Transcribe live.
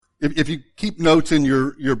if you keep notes in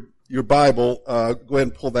your Bible, go ahead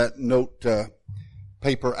and pull that note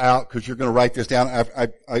paper out because you're going to write this down. I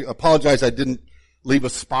apologize I didn't leave a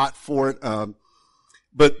spot for it,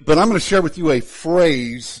 but I'm going to share with you a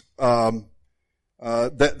phrase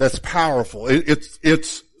that's powerful.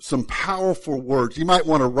 It's some powerful words. You might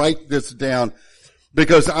want to write this down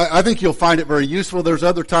because I think you'll find it very useful. There's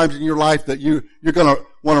other times in your life that you're going to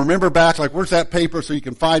want to remember back, like where's that paper, so you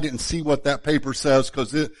can find it and see what that paper says,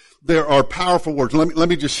 because there are powerful words. Let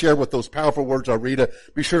me just share what those powerful words are. Rita,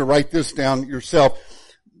 be sure to write this down yourself.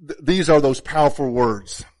 These are those powerful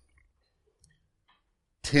words.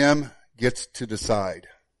 Tim gets to decide.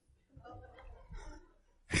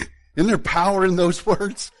 Isn't there power in those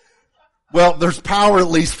words? Well, there's power at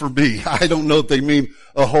least for me. I don't know if they mean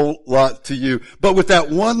a whole lot to you. But with that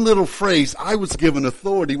one little phrase, I was given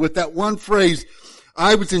authority. With that one phrase,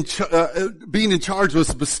 I was being in charge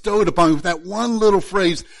was bestowed upon me. With that one little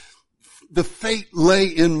phrase, the fate lay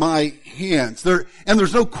in my hands.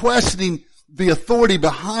 There's no questioning the authority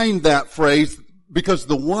behind that phrase, because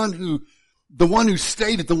the one who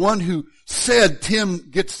said Tim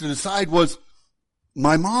gets to decide was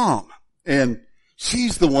my mom. And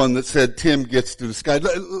she's the one that said Tim gets to decide.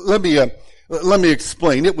 Let me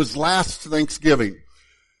explain. It was last Thanksgiving.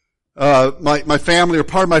 My family, or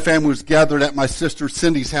part of my family, was gathered at my sister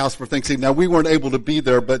Cindy's house for Thanksgiving. Now, we weren't able to be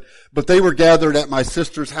there, but they were gathered at my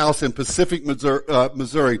sister's house in Pacific,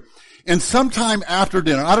 Missouri. And sometime after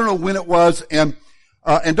dinner, I don't know when it was, and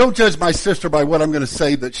don't judge my sister by what I'm going to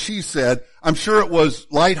say that she said. I'm sure it was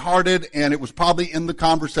lighthearted, and it was probably in the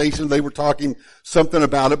conversation. They were talking something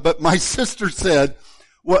about it. But my sister said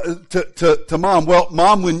to Mom, well,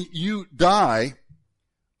 Mom, when you die,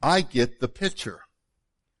 I get the picture.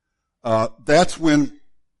 That's when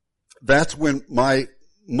my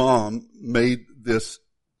mom made this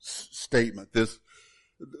statement,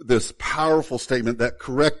 this powerful statement that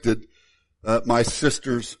corrected my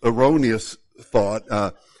sister's erroneous thought,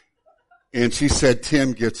 and she said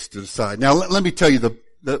Tim gets to decide. Now let me tell you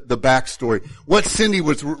the backstory. What Cindy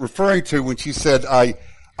was referring to when she said I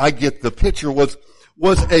get the picture was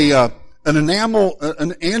an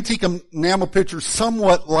antique enamel picture,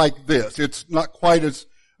 somewhat like this. It's not quite as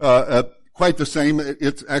quite the same.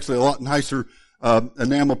 It's actually a lot nicer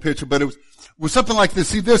enamel picture, but it was something like this.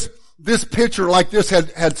 See, this picture like this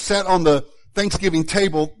had sat on the Thanksgiving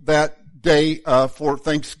table that day for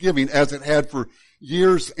Thanksgiving, as it had for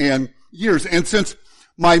years and years. And since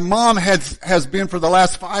my mom has been for the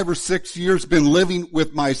last 5 or 6 years been living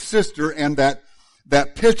with my sister, and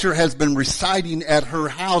that picture has been residing at her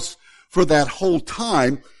house for that whole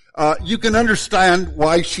time, you can understand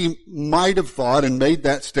why she might have thought and made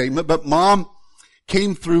that statement. But Mom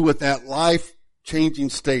came through with that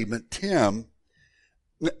life-changing statement, Tim.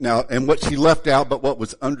 Now, and what she left out, but what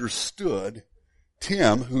was understood,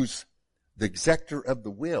 Tim, who's the executor of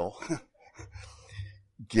the will,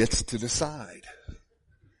 gets to decide.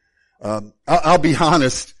 I'll be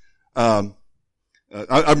honest. I'm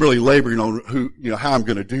really laboring on how I'm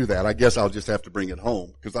going to do that. I guess I'll just have to bring it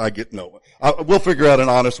home, because we'll figure out an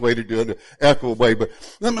honest way to do it, an equitable way. But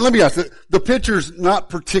let me ask you, the picture's not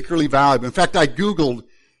particularly valuable. In fact, I Googled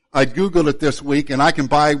it this week, and I can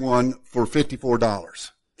buy one for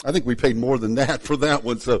 $54. I think we paid more than that for that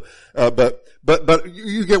one. So, but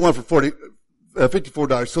you get one for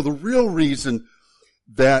 $54. So the real reason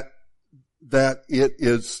that it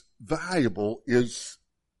is valuable is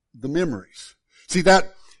the memories. See,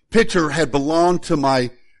 that picture had belonged to my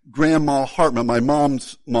grandma Hartman, my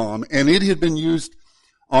mom's mom, and it had been used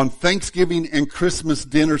on Thanksgiving and Christmas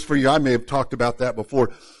dinners for years. I may have talked about that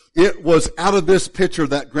before. It was out of this picture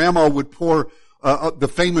that grandma would pour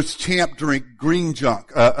the famous Champ drink, Green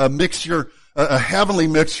Junk, a heavenly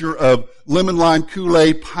mixture of lemon lime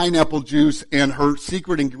Kool-Aid, pineapple juice, and her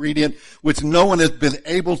secret ingredient, which no one has been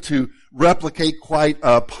able to replicate quite,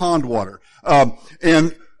 pond water.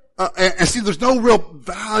 And see, there's no real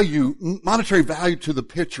monetary value to the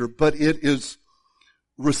picture, but it is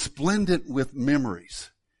resplendent with memories.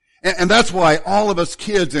 And that's why all of us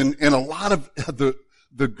kids and a lot of the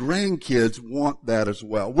grandkids want that as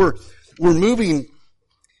well. We're moving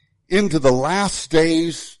into the last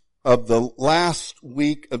days of the last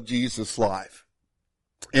week of Jesus' life.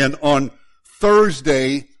 And on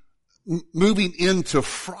Thursday, moving into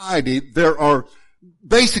Friday, there are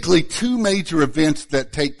basically 2 major events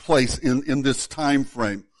that take place in this time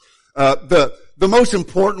frame. The most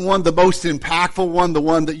important one, the most impactful one, the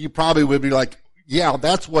one that you probably would be like, yeah,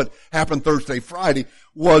 that's what happened Thursday, Friday,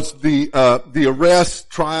 was the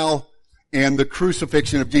arrest, trial, and the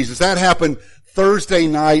crucifixion of Jesus. That happened Thursday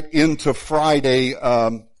night into Friday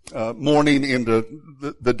morning into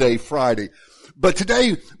the day Friday. But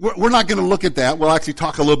today, we're not going to look at that. We'll actually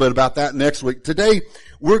talk a little bit about that next week. Today,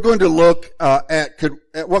 we're going to look at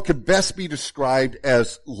what could best be described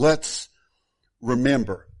as let's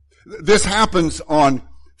remember. This happens on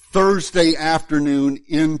Thursday afternoon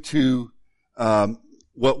into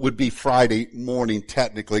what would be Friday morning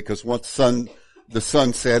technically, because once the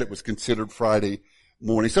sun set, it was considered Friday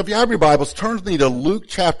morning. So if you have your Bibles, turn with me to Luke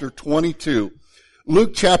chapter 22.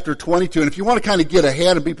 Luke chapter 22. And if you want to kind of get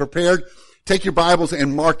ahead and be prepared, take your Bibles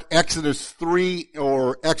and mark Exodus 3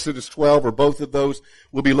 or Exodus 12 or both of those.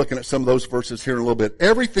 We'll be looking at some of those verses here in a little bit.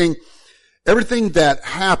 Everything that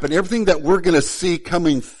happened, everything that we're going to see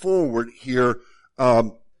coming forward here,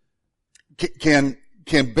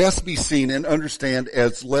 can best be seen and understand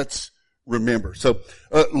as let's remember. So,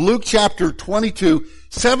 Luke chapter 22,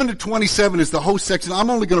 7 to 27 is the whole section. I'm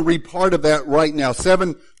only going to read part of that right now,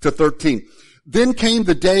 7 to 13. Then came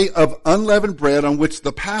the day of unleavened bread on which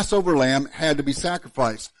the Passover lamb had to be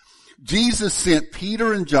sacrificed. Jesus sent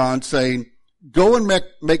Peter and John saying, go and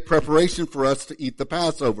make preparation for us to eat the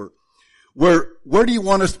Passover. Where do you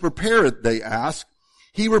want us to prepare it? They asked.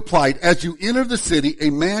 He replied, as you enter the city, a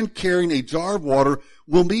man carrying a jar of water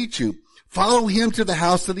will meet you. Follow him to the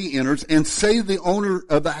house that he enters and say to the owner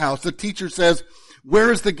of the house, the teacher says,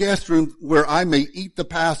 where is the guest room where I may eat the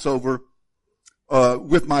Passover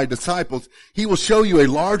with my disciples? He will show you a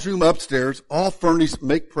large room upstairs, all furnished.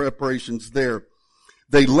 Make preparations there.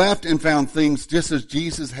 They left and found things just as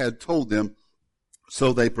Jesus had told them,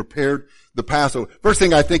 so they prepared the Passover. First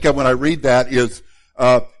thing I think of when I read that is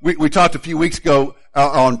we talked a few weeks ago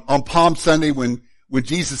on Palm Sunday when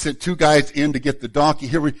Jesus sent two guys in to get the donkey.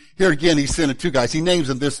 Here again, he's sending two guys. He names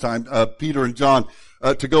them this time, Peter and John,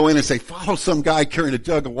 to go in and say, follow some guy carrying a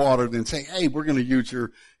jug of water, then say, hey, we're going to use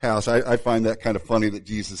your house. I find that kind of funny that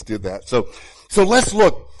Jesus did that. So let's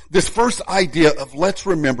look. This first idea of let's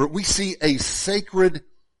remember, we see a sacred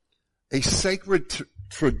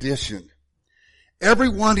tradition.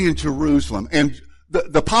 Everyone in Jerusalem, and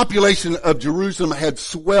the population of Jerusalem had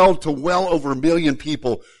swelled to well over 1 million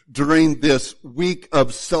people during this week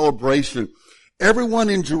of celebration. Everyone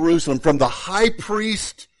in Jerusalem, from the high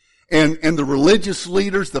priest and the religious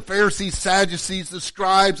leaders, the Pharisees, Sadducees, the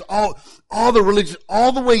scribes, all the religious,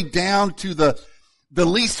 all the way down to the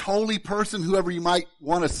least holy person, whoever you might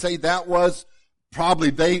want to say that was,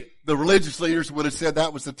 probably the religious leaders would have said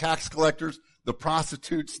that was the tax collectors, the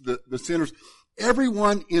prostitutes, the sinners.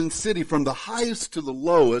 Everyone in the city, from the highest to the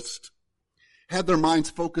lowest, had their minds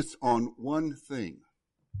focused on one thing: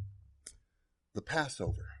 the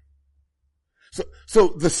Passover. So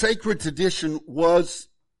the sacred tradition was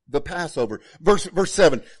the Passover. Verse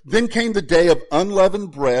 7, then came the day of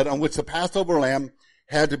unleavened bread on which the Passover lamb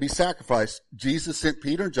had to be sacrificed. Jesus sent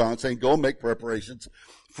Peter and John saying, go make preparations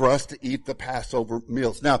for us to eat the Passover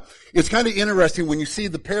meals. Now, it's kind of interesting when you see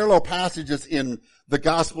the parallel passages in the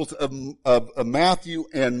Gospels of Matthew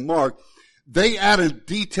and Mark. They add a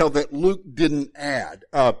detail that Luke didn't add.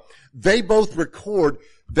 They both record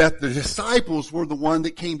that the disciples were the one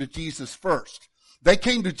that came to Jesus first. They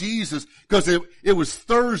came to Jesus because it was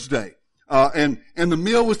Thursday, and the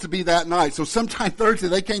meal was to be that night. So sometime Thursday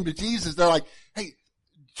they came to Jesus. They're like, hey,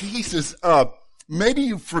 Jesus, maybe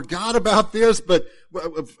you forgot about this, but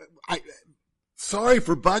sorry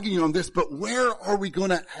for bugging you on this, but where are we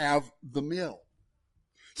going to have the meal?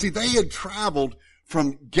 See, they had traveled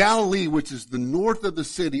from Galilee, which is the north of the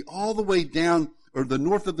city, all the way down, or the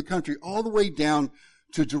north of the country, all the way down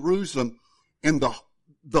to Jerusalem. And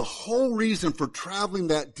the whole reason for traveling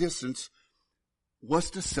that distance was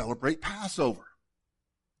to celebrate Passover.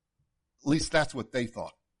 At least that's what they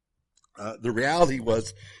thought. The reality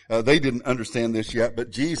was, they didn't understand this yet, but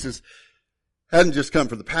Jesus hadn't just come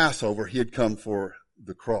for the Passover, he had come for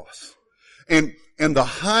the cross. And the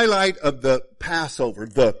highlight of the Passover,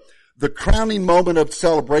 the crowning moment of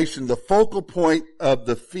celebration, the focal point of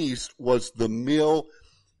the feast was the meal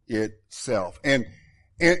itself. And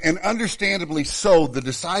understandably so, the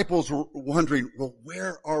disciples were wondering, well,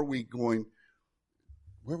 where are we going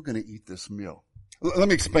to eat this meal? Let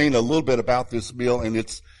me explain a little bit about this meal and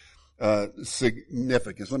its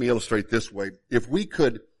significance. Let me illustrate this way. If we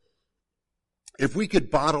could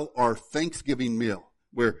bottle our Thanksgiving meal,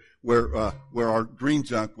 where our green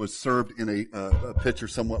junk was served in a pitcher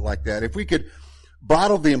somewhat like that, if we could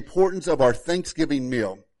bottle the importance of our Thanksgiving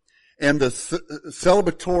meal and the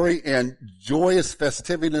celebratory and joyous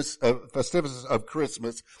festivities of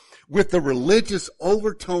Christmas with the religious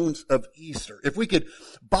overtones of Easter, if we could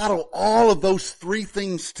bottle all of those three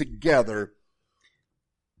things together,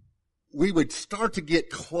 we would start to get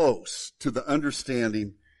close to the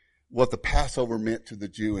understanding what the Passover meant to the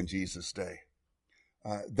Jew in Jesus' day.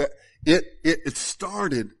 It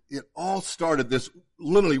all started this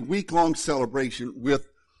literally week-long celebration with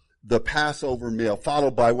the Passover meal,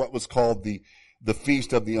 followed by what was called the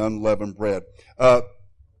Feast of the Unleavened Bread.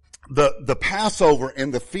 The Passover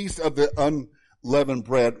and the Feast of the Unleavened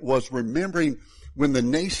Bread was remembering when the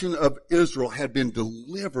nation of Israel had been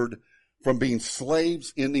delivered from being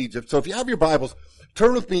slaves in Egypt. So if you have your Bibles,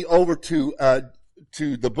 turn with me over to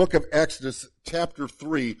the book of Exodus, chapter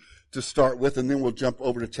 3, to start with, and then we'll jump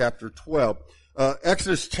over to chapter 12.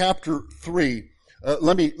 Exodus chapter 3,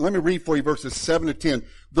 let me read for you verses 7 to 10.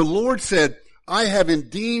 The Lord said, I have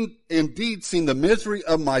indeed seen the misery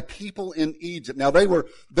of my people in Egypt. Now they were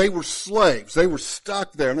slaves. They were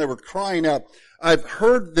stuck there and they were crying out. I've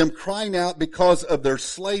heard them crying out because of their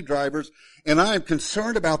slave drivers, and I am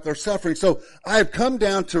concerned about their suffering. So I have come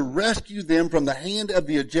down to rescue them from the hand of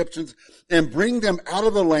the Egyptians and bring them out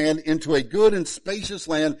of the land into a good and spacious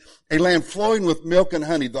land, a land flowing with milk and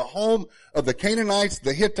honey, the home of the Canaanites,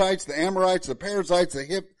 the Hittites, the Amorites, the Perizzites,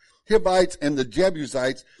 the Hivites, and the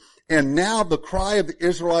Jebusites. And now the cry of the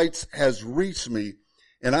Israelites has reached me,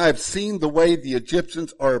 and I have seen the way the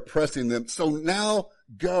Egyptians are oppressing them. So now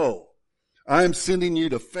go. I am sending you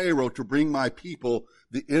to Pharaoh to bring my people,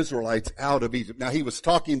 the Israelites, out of Egypt. Now he was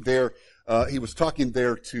talking there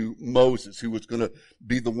to Moses, who was going to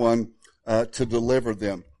be the one to deliver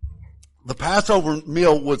them. The Passover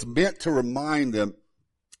meal was meant to remind them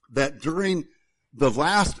that during the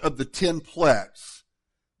last of the 10 plagues,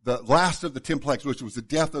 which was the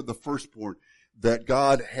death of the firstborn, that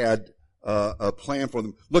God had a plan for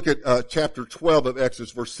them. Look at chapter 12 of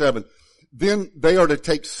Exodus, verse 7. Then they are to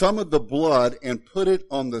take some of the blood and put it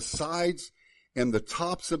on the sides and the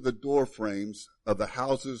tops of the door frames of the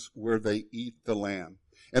houses where they eat the lamb.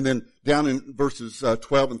 And then down in verses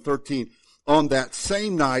 12 and 13, on that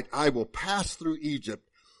same night I will pass through Egypt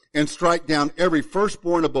and strike down every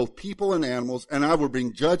firstborn of both people and animals, and I will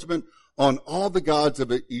bring judgment on all the gods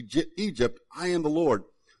of Egypt. I am the Lord.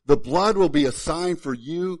 The blood will be a sign for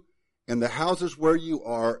you and the houses where you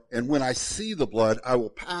are, and when I see the blood, I will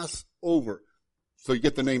pass over. So you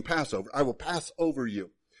get the name Passover. I will pass over you.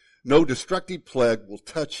 No destructive plague will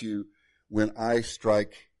touch you when I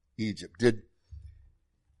strike Egypt. Did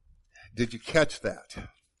you catch that?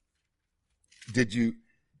 Did you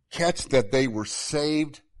catch that they were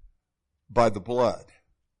saved by the blood?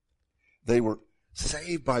 They were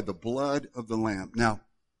saved by the blood of the Lamb. Now,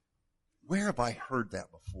 where have I heard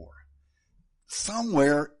that before?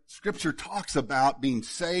 Somewhere Scripture talks about being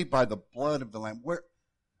saved by the blood of the Lamb. Where?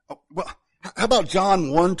 Well, how about John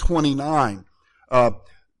 1:29?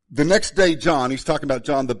 The next day, he's talking about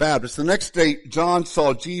John the Baptist. The next day, John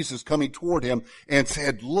saw Jesus coming toward him and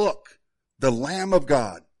said, look, the Lamb of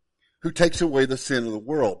God who takes away the sin of the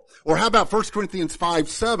world. Or how about 1 Corinthians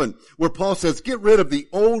 5:7, where Paul says, get rid of the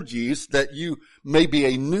old yeast that you may be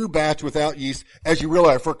a new batch without yeast, as you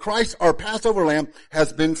realize, for Christ, our Passover lamb,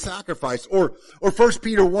 has been sacrificed. Or 1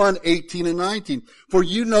 Peter 1:18 and 19, for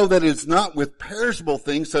you know that it is not with perishable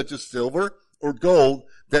things such as silver or gold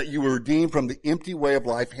that you were redeemed from the empty way of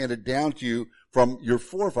life handed down to you from your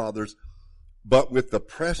forefathers, but with the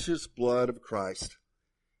precious blood of Christ,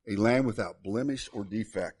 a lamb without blemish or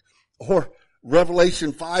defect. Or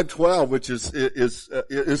Revelation 5:12, which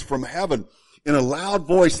is from heaven. In a loud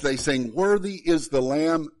voice they sing, worthy is the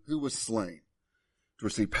Lamb who was slain to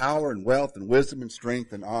receive power and wealth and wisdom and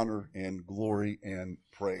strength and honor and glory and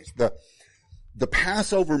praise. The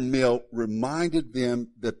Passover meal reminded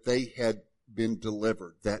them that they had been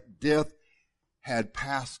delivered, that death had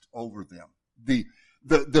passed over them.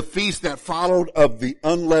 The feast that followed of the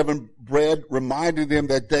unleavened bread reminded them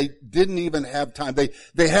that they didn't even have time.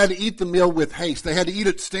 They had to eat the meal with haste. They had to eat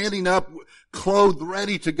it standing up, clothed,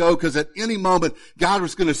 ready to go, because at any moment God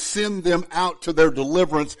was going to send them out to their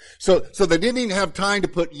deliverance. So they didn't even have time to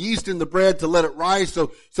put yeast in the bread to let it rise.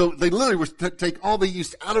 So they literally were to take all the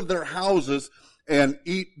yeast out of their houses and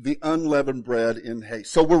eat the unleavened bread in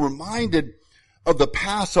haste. So we're reminded of the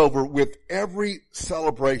Passover with every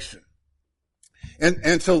celebration.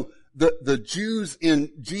 And so the Jews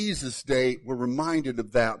in Jesus' day were reminded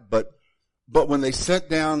of that, but when they sat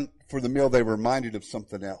down for the meal, they were reminded of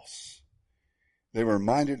something else. They were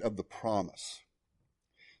reminded of the promise.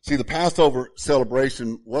 See, the Passover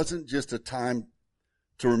celebration wasn't just a time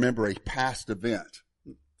to remember a past event.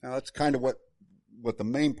 Now, that's kind of what the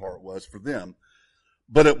main part was for them,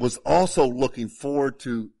 but it was also looking forward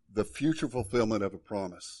to the future fulfillment of a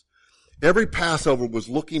promise. Every Passover was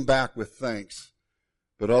looking back with thanks,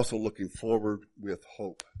 but also looking forward with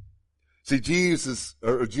hope. See, Jews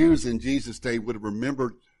in Jesus' day would have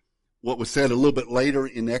remembered what was said a little bit later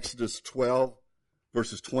in Exodus 12,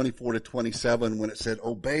 verses 24 to 27, when it said,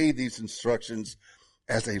 obey these instructions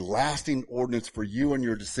as a lasting ordinance for you and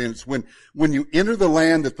your descendants. When you enter the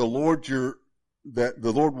land that the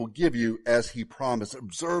Lord will give you as he promised,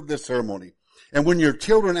 observe this ceremony. And when your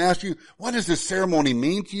children ask you, what does this ceremony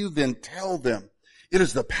mean to you? Then tell them, it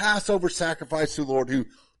is the Passover sacrifice to the Lord who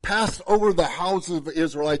passed over the houses of the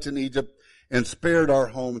Israelites in Egypt and spared our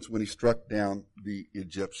homes when he struck down the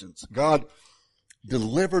Egyptians. God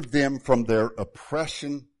delivered them from their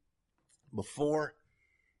oppression before,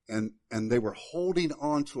 and they were holding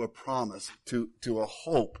on to a promise, to a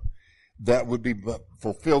hope that would be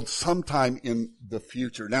fulfilled sometime in the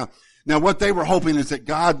future. Now what they were hoping is that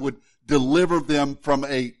God would deliver them from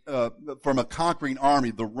a conquering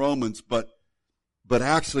army, the Romans, but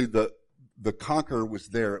actually the conqueror was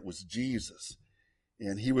there. It was Jesus.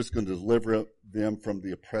 And he was going to deliver them from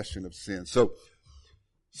the oppression of sin. So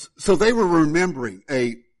they were remembering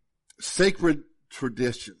a sacred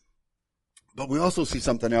tradition. But we also see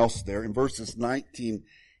something else there. In verses 19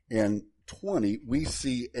 and 20, we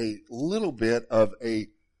see a little bit of a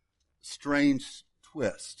strange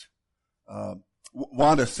twist.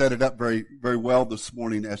 Wanda set it up very, very well this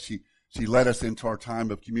morning as she led us into our time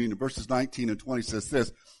of communion. Verses 19 and 20 says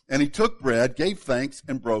this, and he took bread, gave thanks,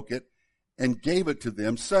 and broke it, and gave it to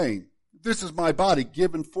them, saying, this is my body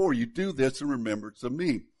given for you. Do this in remembrance of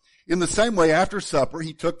me. In the same way, after supper,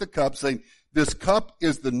 he took the cup, saying, this cup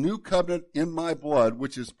is the new covenant in my blood,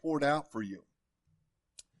 which is poured out for you.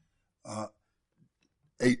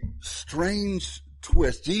 A strange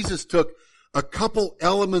twist. Jesus took a couple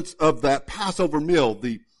elements of that Passover meal,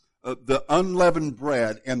 the unleavened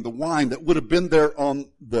bread and the wine that would have been there on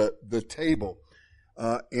the table,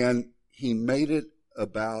 and he made it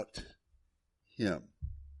about him.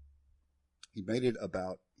 He made it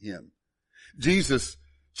about him. Jesus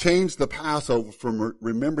changed the Passover from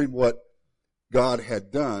remembering what God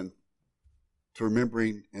had done to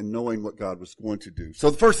remembering and knowing what God was going to do. So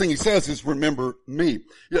the first thing he says is, remember me.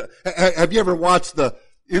 Have you ever watched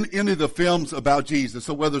any of the films about Jesus?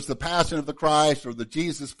 So whether it's the Passion of the Christ or the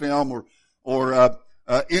Jesus film or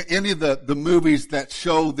any of the movies that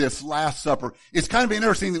show this Last Supper, it's kind of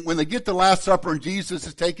interesting that when they get to Last Supper and Jesus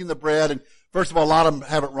is taking the bread, and first of all, a lot of them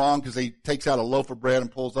have it wrong because he takes out a loaf of bread and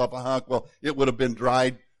pulls off a hunk. Well, it would have been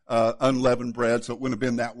dried, unleavened bread, so it wouldn't have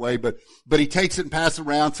been that way. But he takes it and passes it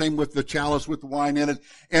around. Same with the chalice with the wine in it.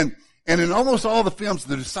 And in almost all the films,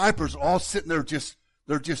 the disciples are all sitting there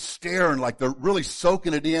they're just staring, like they're really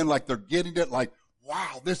soaking it in, like they're getting it, like,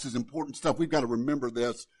 wow, this is important stuff. We've got to remember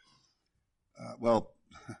this. Well,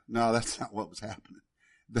 no, that's not what was happening.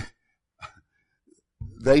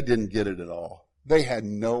 They didn't get it at all. They had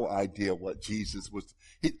no idea what Jesus was.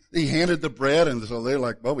 He handed the bread, and so they're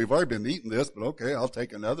like, well, we've already been eating this, but okay, I'll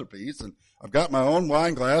take another piece. And I've got my own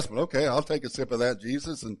wine glass, but okay, I'll take a sip of that,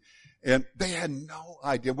 Jesus. And they had no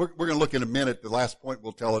idea. We're going to look in a minute. The last point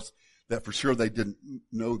will tell us that for sure they didn't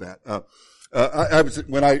know that.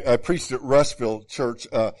 When I preached at Rushville Church,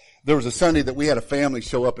 there was a Sunday that we had a family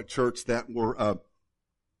show up at church that were,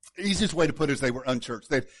 easiest way to put it is they were unchurched.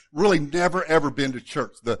 They'd really never ever been to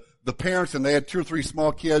church. The parents, and they had 2 or 3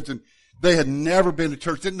 small kids, and they had never been to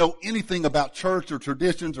church, didn't know anything about church or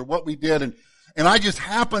traditions or what we did. And I just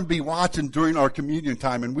happened to be watching during our communion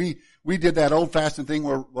time, and we did that old-fashioned thing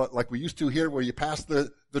where, like we used to here, where you pass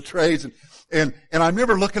the trays, and I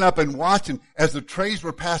remember looking up and watching as the trays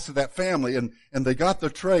were passed to that family, and they got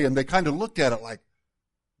the tray, and they kind of looked at it like,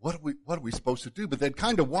 what are we supposed to do? But they'd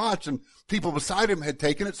kind of watch, and people beside him had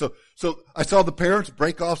taken it. So I saw the parents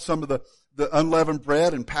break off some of the unleavened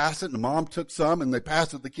bread and pass it, and the mom took some, and they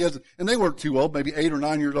passed it to the kids, and they weren't too old, maybe 8 or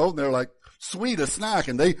 9 years old, and they're like, sweet, a snack.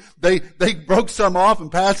 And they broke some off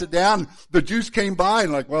and passed it down. The juice came by,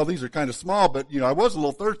 and like, well, these are kind of small, but I was a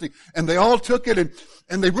little thirsty. And they all took it,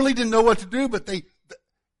 and they really didn't know what to do, but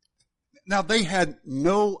now they had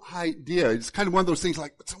no idea. It's kind of one of those things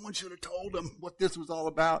like, someone should have told them what this was all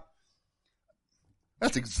about.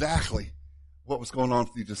 That's exactly what was going on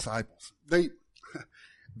with the disciples.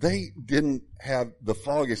 They didn't have the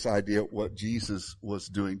foggiest idea what Jesus was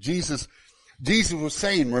doing. Jesus was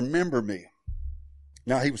saying, remember me.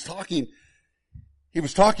 Now he was talking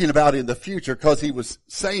about in the future, because he was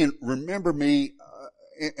saying, remember me,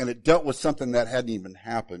 and it dealt with something that hadn't even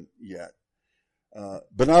happened yet.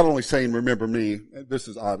 But not only saying, remember me, this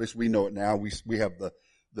is obvious, we know it now, we have the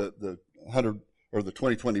 100 or the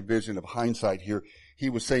 2020 vision of hindsight here. He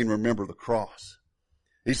was saying, remember the cross.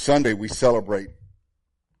 Each Sunday we celebrate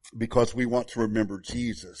because we want to remember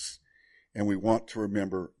Jesus, and we want to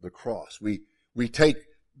remember the cross. We take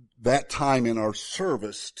that time in our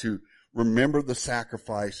service to remember the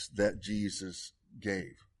sacrifice that Jesus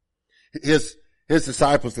gave. His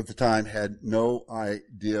disciples at the time had no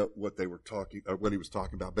idea what they were talking, or what he was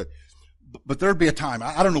talking about. But there'd be a time,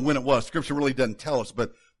 I don't know when it was, Scripture really doesn't tell us,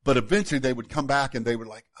 but eventually they would come back and they were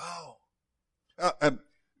like,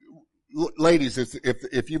 ladies,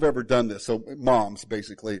 if you've ever done this, so moms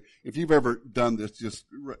basically, if you've ever done this, just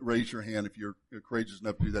raise your hand if you're courageous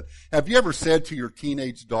enough to do that. Have you ever said to your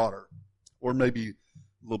teenage daughter, or maybe a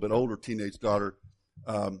little bit older teenage daughter,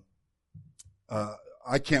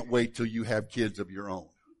 I can't wait till you have kids of your own?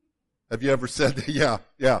 Have you ever said that?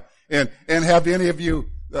 Yeah. And have any of you,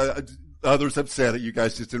 others have said it, you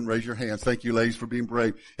guys just didn't raise your hands. Thank you ladies for being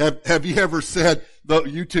brave. Have you ever said,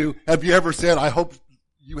 you two, have you ever said, I hope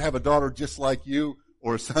you have a daughter just like you,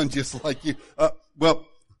 or a son just like you? Well,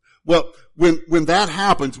 when that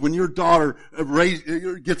happens, when your daughter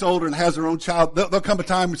gets older and has her own child, there'll come a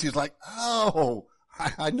time when she's like, oh,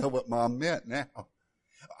 I know what mom meant now.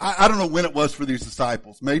 I don't know when it was for these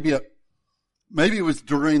disciples. Maybe it was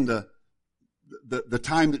during the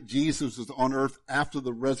time that Jesus was on earth after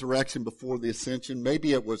the resurrection, before the ascension.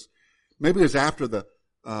 Maybe it was after the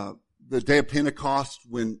day of Pentecost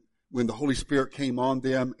when the Holy Spirit came on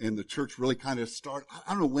them and the church really kind of started.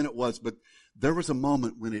 I don't know when it was, but there was a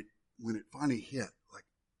moment when it finally hit. Like,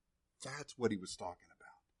 that's what he was talking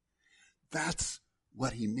about. That's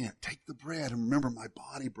what he meant. Take the bread and remember my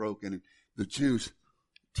body broken, and the Jews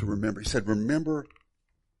to remember. He said, remember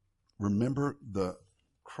the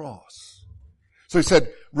cross. So he said,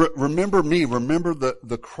 remember me, remember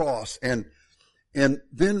the cross, and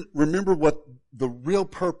then remember what the real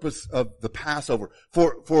purpose of the Passover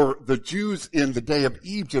for the Jews in the day of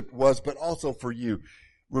Egypt was, but also for you.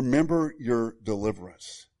 Remember your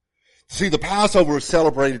deliverance. See, the Passover is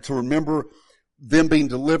celebrated to remember them being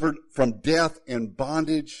delivered from death and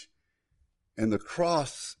bondage, and the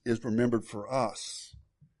cross is remembered for us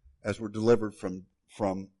as we're delivered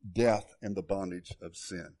from death and the bondage of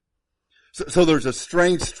sin. So there's a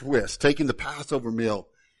strange twist, taking the Passover meal,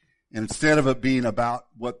 and instead of it being about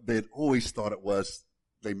what they'd always thought it was,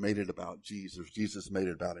 they made it about Jesus. Jesus made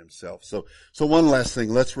it about himself. So one last thing,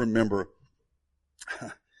 let's remember,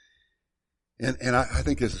 and I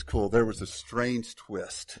think this is cool. There was a strange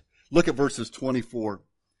twist. Look at verses 24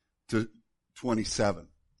 to 27.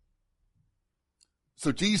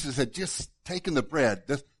 So Jesus had just taken the bread.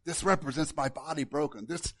 This represents my body broken.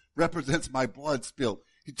 This represents my blood spilled.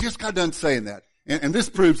 He just got done saying that. And this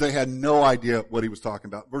proves they had no idea what he was talking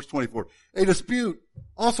about. Verse 24. A dispute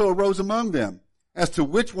also arose among them as to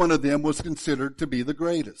which one of them was considered to be the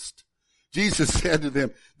greatest. Jesus said to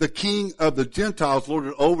them, the king of the Gentiles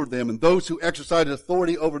lorded over them, and those who exercise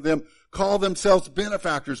authority over them call themselves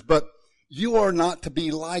benefactors. But you are not to be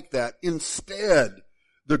like that. Instead,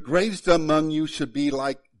 the greatest among you should be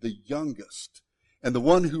like the youngest, and the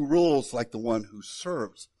one who rules like the one who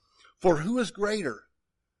serves. For who is greater,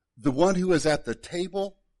 the one who is at the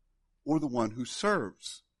table or the one who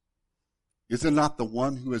serves? Is it not the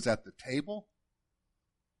one who is at the table?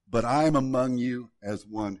 But I am among you as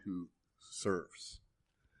one who serves.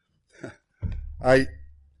 I'm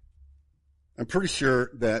pretty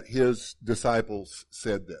sure that his disciples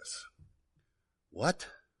said this. What?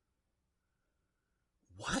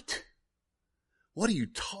 What are you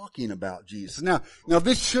talking about, Jesus? Now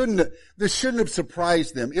this shouldn't have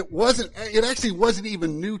surprised them. It actually wasn't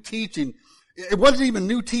even new teaching. It wasn't even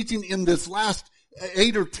new teaching in this last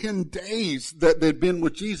 8 or 10 days that they'd been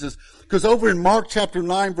with Jesus. Because over in Mark chapter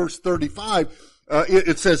 9 verse 35,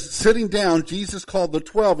 it says, sitting down, Jesus called the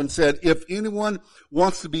 12 and said, if anyone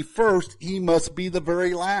wants to be first, he must be the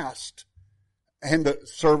very last and the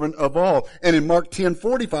servant of all. And in Mark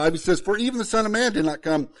 10:45, he says, for even the Son of Man did not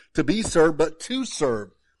come to be served, but to serve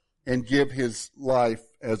and give his life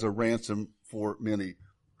as a ransom for many.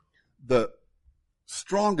 The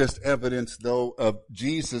strongest evidence, though, of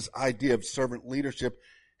Jesus' idea of servant leadership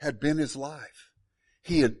had been his life.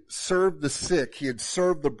 He had served the sick. He had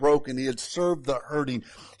served the broken. He had served the hurting.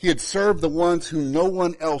 He had served the ones who no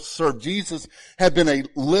one else served. Jesus had been a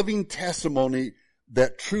living testimony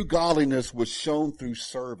that true godliness was shown through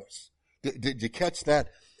service. Did you catch that?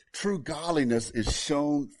 True godliness is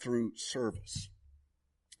shown through service.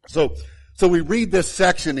 So we read this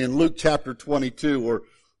section in Luke chapter 22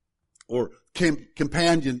 or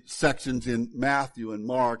companion sections in Matthew and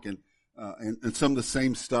Mark and some of the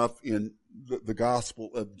same stuff in the Gospel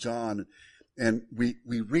of John. And we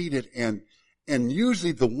read it and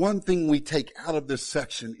usually the one thing we take out of this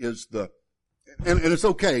section is and it's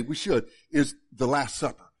okay, we should, is the Last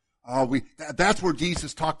Supper. That's where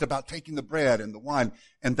Jesus talked about taking the bread and the wine,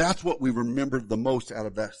 and that's what we remember the most out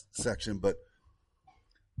of that section. But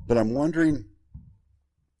But I'm wondering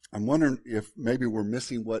if maybe we're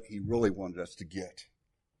missing what he really wanted us to get.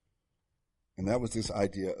 And that was this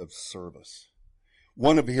idea of service.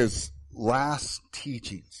 One of his last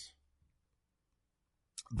teachings,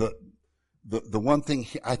 the one thing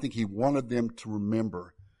I think he wanted them to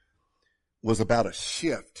remember was about a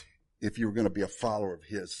shift if you were going to be a follower of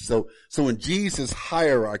his. So in Jesus'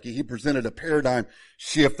 hierarchy, he presented a paradigm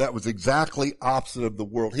shift that was exactly opposite of the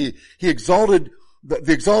world. He exalted,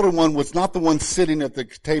 the exalted one was not the one sitting at the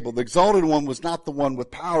table. The exalted one was not the one with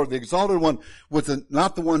power. The exalted one was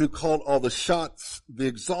not the one who called all the shots. The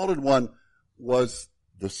exalted one was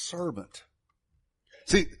the servant.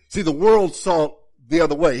 See, the world saw the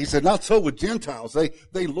other way. He said, not so with Gentiles.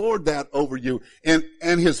 They lord that over you. And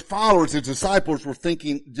his followers, his disciples were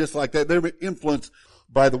thinking just like that. They were influenced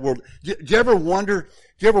by the world. Do you ever wonder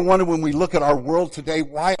when we look at our world today,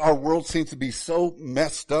 why our world seems to be so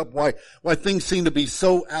messed up? Why things seem to be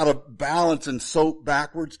so out of balance and so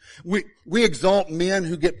backwards? We exalt men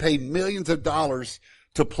who get paid millions of dollars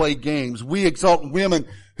to play games. We exalt women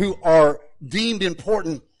who are deemed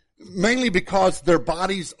important mainly because their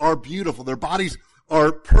bodies are beautiful. Their bodies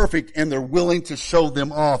are perfect and they're willing to show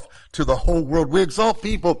them off to the whole world. We exalt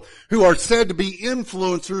people who are said to be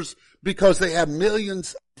influencers because they have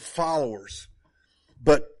millions of followers.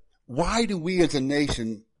 But why do we as a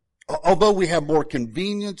nation, although we have more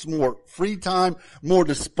convenience, more free time, more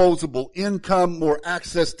disposable income, more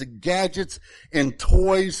access to gadgets and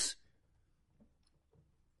toys,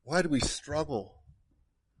 why do we struggle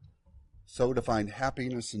so to find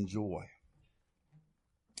happiness and joy?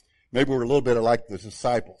 Maybe we're a little bit like the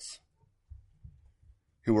disciples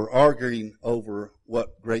who were arguing over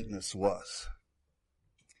what greatness was.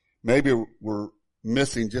 Maybe we're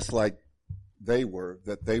missing, just like they were,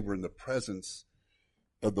 that they were in the presence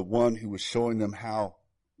of the one who was showing them how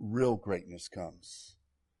real greatness comes.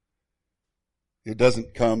 It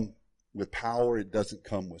doesn't come with power. It doesn't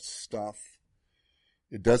come with stuff.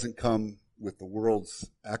 It doesn't come with the world's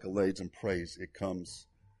accolades and praise. It comes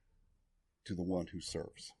to the one who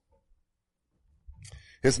serves.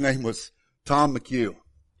 His name was Tom McHugh.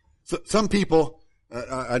 So some people,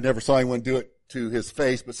 I never saw anyone do it to his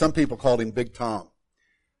face, but some people called him Big Tom.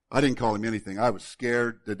 I didn't call him anything. I was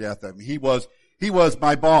scared to death of him. He was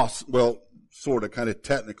my boss. Well, sort of, kind of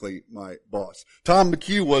technically my boss. Tom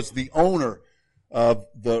McHugh was the owner of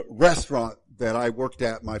the restaurant that I worked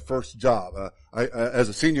at my first job. As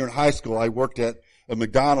a senior in high school, I worked at a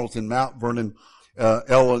McDonald's in Mount Vernon,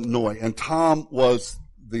 Illinois, and Tom was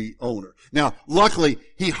the owner. Now, luckily,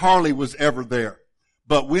 he hardly was ever there.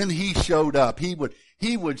 But when he showed up, he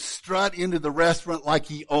would strut into the restaurant like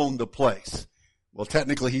he owned the place. Well,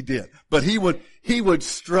 technically he did. But he would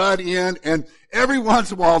strut in, and every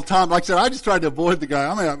once in a while, Tom, like I said, I just tried to avoid the guy.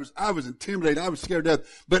 I mean, I was intimidated. I was scared to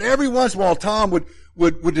death. But every once in a while, Tom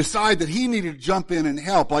would decide that he needed to jump in and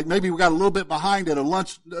help. Like maybe we got a little bit behind at a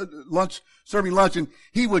serving lunch, and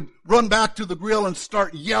he would run back to the grill and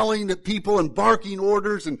start yelling at people and barking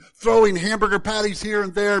orders and throwing hamburger patties here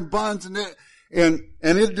and there and buns and that. And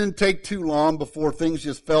it didn't take too long before things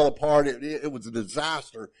just fell apart. It was a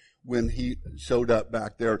disaster when he showed up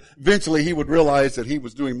back there. Eventually he would realize that he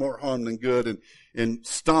was doing more harm than good and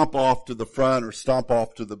stomp off to the front or stomp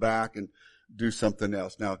off to the back and do something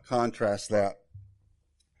else. Now contrast that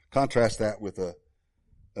with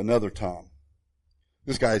another Tom.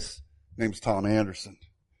 This guy's name's Tom Anderson.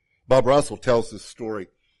 Bob Russell tells this story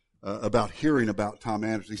about hearing about Tom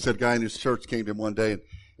Anderson. He said a guy in his church came to him one day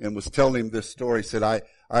and was telling him this story. He said,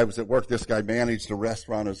 I was at work. This guy managed a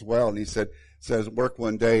restaurant as well. And he says at work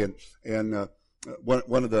one day and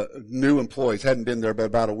one of the new employees hadn't been there but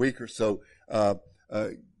about a week or so,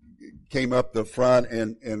 came up the front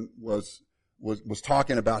and was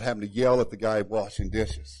talking about having to yell at the guy washing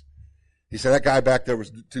dishes. He said that guy back there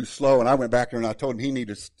was too slow, and I went back there and I told him he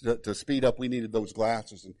needed to speed up. We needed those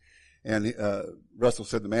glasses. And Russell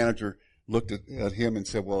said the manager looked at him and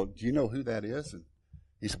said, well, do you know who that is? And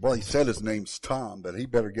he said, well, he said his name's Tom, but he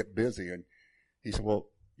better get busy. And he said, well,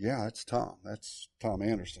 yeah, it's Tom. That's Tom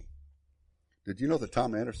Anderson. Did you know that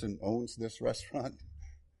Tom Anderson owns this restaurant?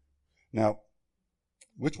 Now,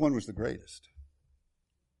 which one was the greatest?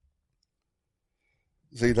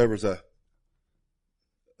 See, there was a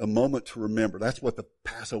moment to remember. That's what the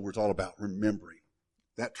Passover is all about, remembering.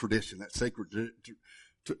 That tradition, that sacred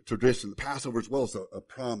tradition. The Passover as well as a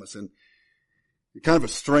promise. And kind of a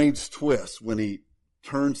strange twist when he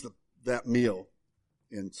turns that meal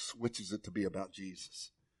and switches it to be about Jesus.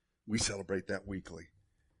 We celebrate that weekly.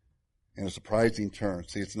 And a surprising turn.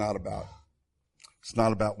 See, it's not about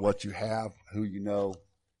what you have, who you know,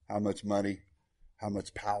 how much money, how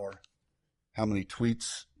much power, how many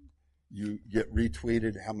tweets you get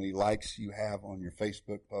retweeted, how many likes you have on your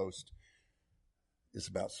Facebook post. It's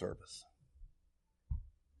about service.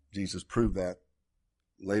 Jesus proved that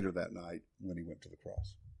later that night when he went to the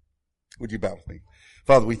cross. Would you bow with me?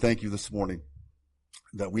 Father, we thank you this morning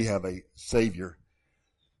that we have a Savior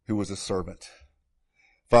who was a servant.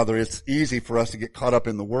 Father, it's easy for us to get caught up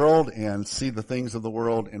in the world and see the things of the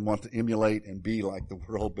world and want to emulate and be like the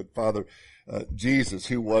world. But Father, Jesus,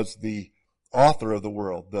 who was the author of the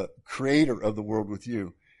world, the creator of the world with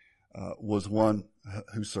you, was one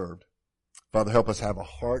who served. Father, help us have a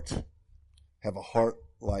heart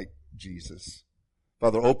like Jesus.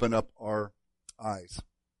 Father, open up our eyes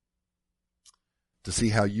to see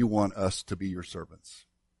how you want us to be your servants.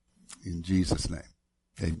 In Jesus' name,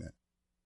 amen.